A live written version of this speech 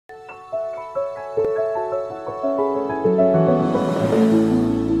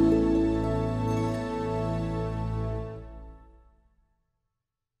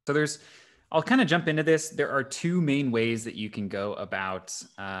So I'll kind of jump into this. There are two main ways that you can go about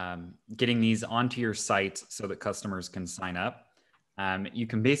getting these onto your site so that customers can sign up. You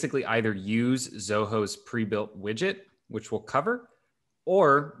can basically either use Zoho's pre-built widget, which we'll cover,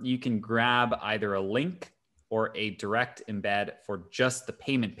 or you can grab either a link or a direct embed for just the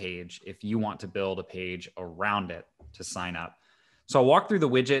payment page if you want to build a page around it to sign up. So I'll walk through the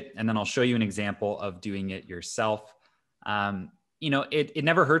widget and then I'll show you an example of doing it yourself. It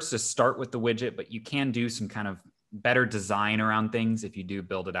never hurts to start with the widget, but you can do some kind of better design around things if you do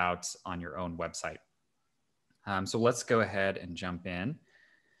build it out on your own website. So let's go ahead and jump in.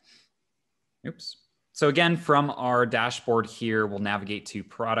 Oops. So again, from our dashboard here, we'll navigate to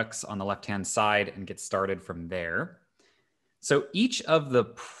products on the left-hand side and get started from there. So each of the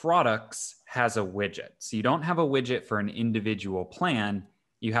products has a widget. So you don't have a widget for an individual plan,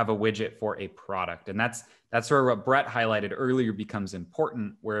 you have a widget for a product. And that's where what Brett highlighted earlier becomes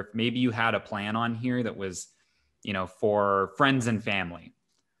important, where if maybe you had a plan on here that was, for friends and family,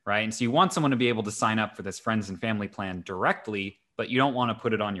 right? And so you want someone to be able to sign up for this friends and family plan directly, but you don't want to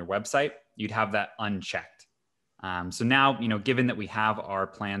put it on your website. You'd have that unchecked. So now, given that we have our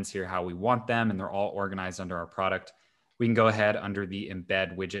plans here, how we want them, and they're all organized under our product, we can go ahead under the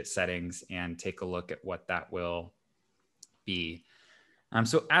embed widget settings and take a look at what that will be.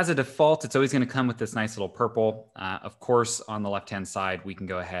 So as a default, it's always going to come with this nice little purple. Of course, on the left-hand side, we can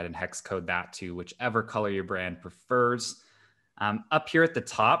go ahead and hex code that to whichever color your brand prefers. Up here at the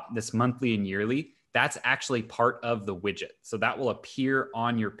top, this monthly and yearly, that's actually part of the widget. So that will appear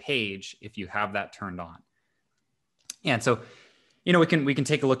on your page if you have that turned on. And so, we can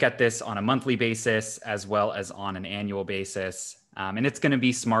take a look at this on a monthly basis as well as on an annual basis. And it's going to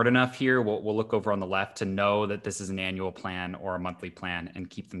be smart enough here. We'll look over on the left to know that this is an annual plan or a monthly plan and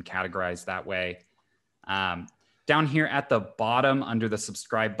keep them categorized that way. Down here at the bottom under the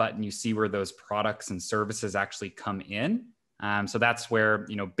subscribe button, you see where those products and services actually come in. So that's where,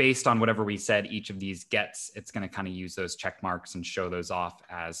 based on whatever we said, each of these gets, it's going to kind of use those check marks and show those off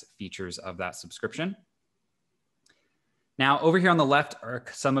as features of that subscription. Now, over here on the left are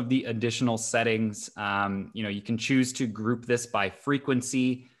some of the additional settings. You can choose to group this by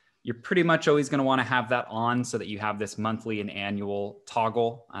frequency. You're pretty much always going to want to have that on so that you have this monthly and annual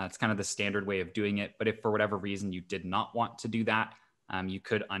toggle. It's kind of the standard way of doing it. But if for whatever reason you did not want to do that, you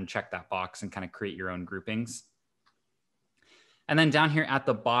could uncheck that box and kind of create your own groupings. And then down here at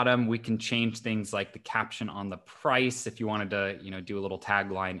the bottom, we can change things like the caption on the price. If you wanted to, do a little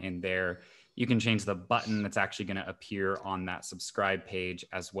tagline in there, you can change the button that's actually going to appear on that subscribe page,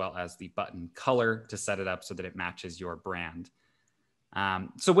 as well as the button color to set it up so that it matches your brand.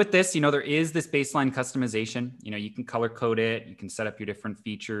 So with this, there is this baseline customization. You can color code it, you can set up your different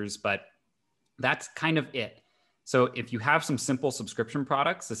features, but that's kind of it. So if you have some simple subscription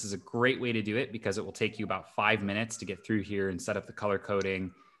products, this is a great way to do it because it will take you about 5 minutes to get through here and set up the color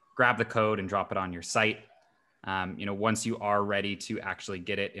coding, grab the code and drop it on your site. Once you are ready to actually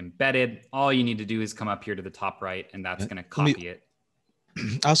get it embedded, all you need to do is come up here to the top right and that's going to copy it.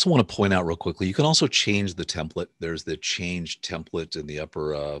 I also want to point out real quickly, you can also change the template. There's the change template in the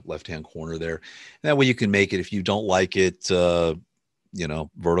upper left-hand corner there. And that way you can make it, if you don't like it,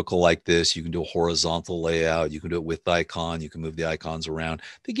 vertical like this, you can do a horizontal layout. You can do it with the icon. You can move the icons around.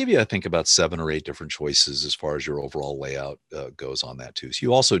 They give you, I think, about 7 or 8 different choices as far as your overall layout goes on that too. So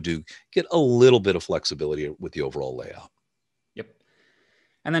you also do get a little bit of flexibility with the overall layout. Yep.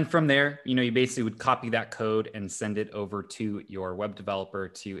 And then from there, you basically would copy that code and send it over to your web developer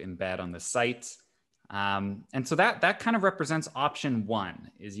to embed on the site. And so that kind of represents option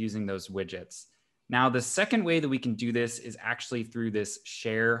 1, is using those widgets. Now, the second way that we can do this is actually through this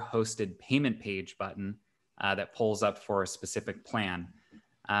share hosted payment page button that pulls up for a specific plan.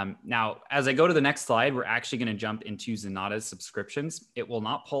 Now, as I go to the next slide, we're actually going to jump into Zenatta's subscriptions. It will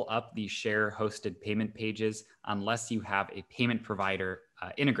not pull up the share hosted payment pages unless you have a payment provider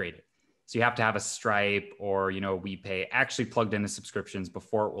integrated. So you have to have a Stripe or, WePay actually plugged into subscriptions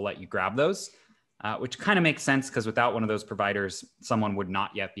before it will let you grab those, which kind of makes sense because without one of those providers, someone would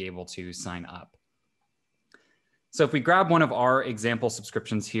not yet be able to sign up. So if we grab one of our example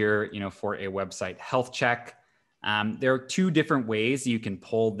subscriptions here, for a website health check, there are 2 different ways you can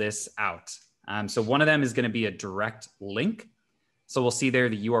pull this out. So one of them is going to be a direct link. So we'll see there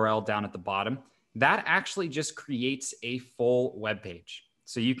the URL down at the bottom. That actually just creates a full web page.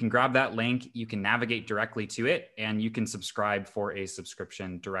 So you can grab that link, you can navigate directly to it, and you can subscribe for a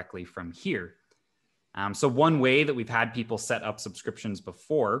subscription directly from here. So one way that we've had people set up subscriptions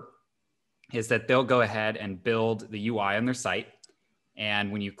before is that they'll go ahead and build the UI on their site.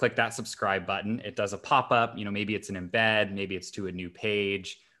 And when you click that subscribe button, it does a pop-up, maybe it's an embed, maybe it's to a new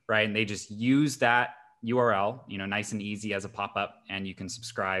page, right? And they just use that URL, nice and easy as a pop-up, and you can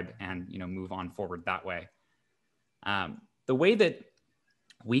subscribe and, move on forward that way. The way that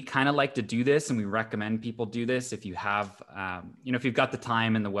we kind of like to do this, and we recommend people do this if you have, if you've got the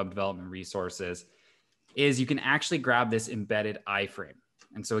time and the web development resources, is you can actually grab this embedded iframe.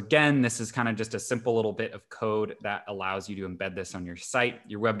 And so again, this is kind of just a simple little bit of code that allows you to embed this on your site.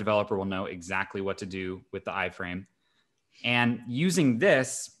 Your web developer will know exactly what to do with the iframe. And using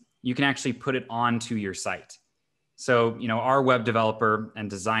this, you can actually put it onto your site. So, our web developer and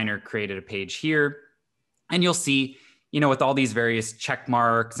designer created a page here, and you'll see, with all these various check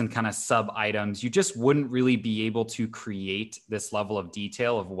marks and kind of sub items, you just wouldn't really be able to create this level of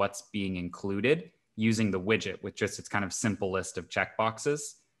detail of what's being included using the widget with just its kind of simple list of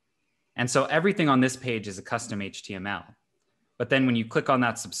checkboxes. And so everything on this page is a custom HTML. But then when you click on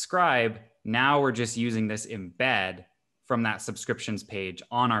that subscribe, now we're just using this embed from that subscriptions page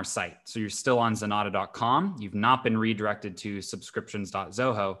on our site. So you're still on Zenatta.com. You've not been redirected to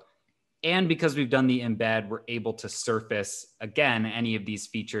subscriptions.zoho. And because we've done the embed, we're able to surface, again, any of these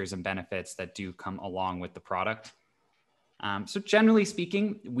features and benefits that do come along with the product. So generally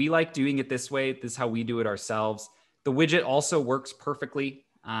speaking, we like doing it this way. This is how we do it ourselves. The widget also works perfectly.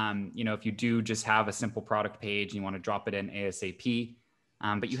 If you do just have a simple product page and you want to drop it in ASAP,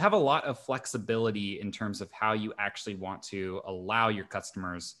 but you have a lot of flexibility in terms of how you actually want to allow your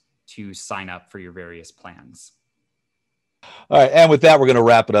customers to sign up for your various plans. All right. And with that, we're going to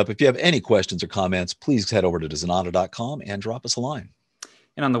wrap it up. If you have any questions or comments, please head over to Zenatta.com and drop us a line.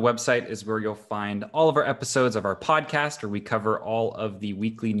 And on the website is where you'll find all of our episodes of our podcast, where we cover all of the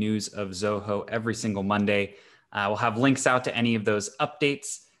weekly news of Zoho every single Monday. We'll have links out to any of those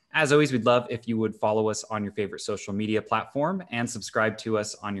updates. As always, we'd love if you would follow us on your favorite social media platform and subscribe to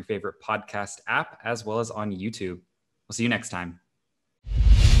us on your favorite podcast app, as well as on YouTube. We'll see you next time.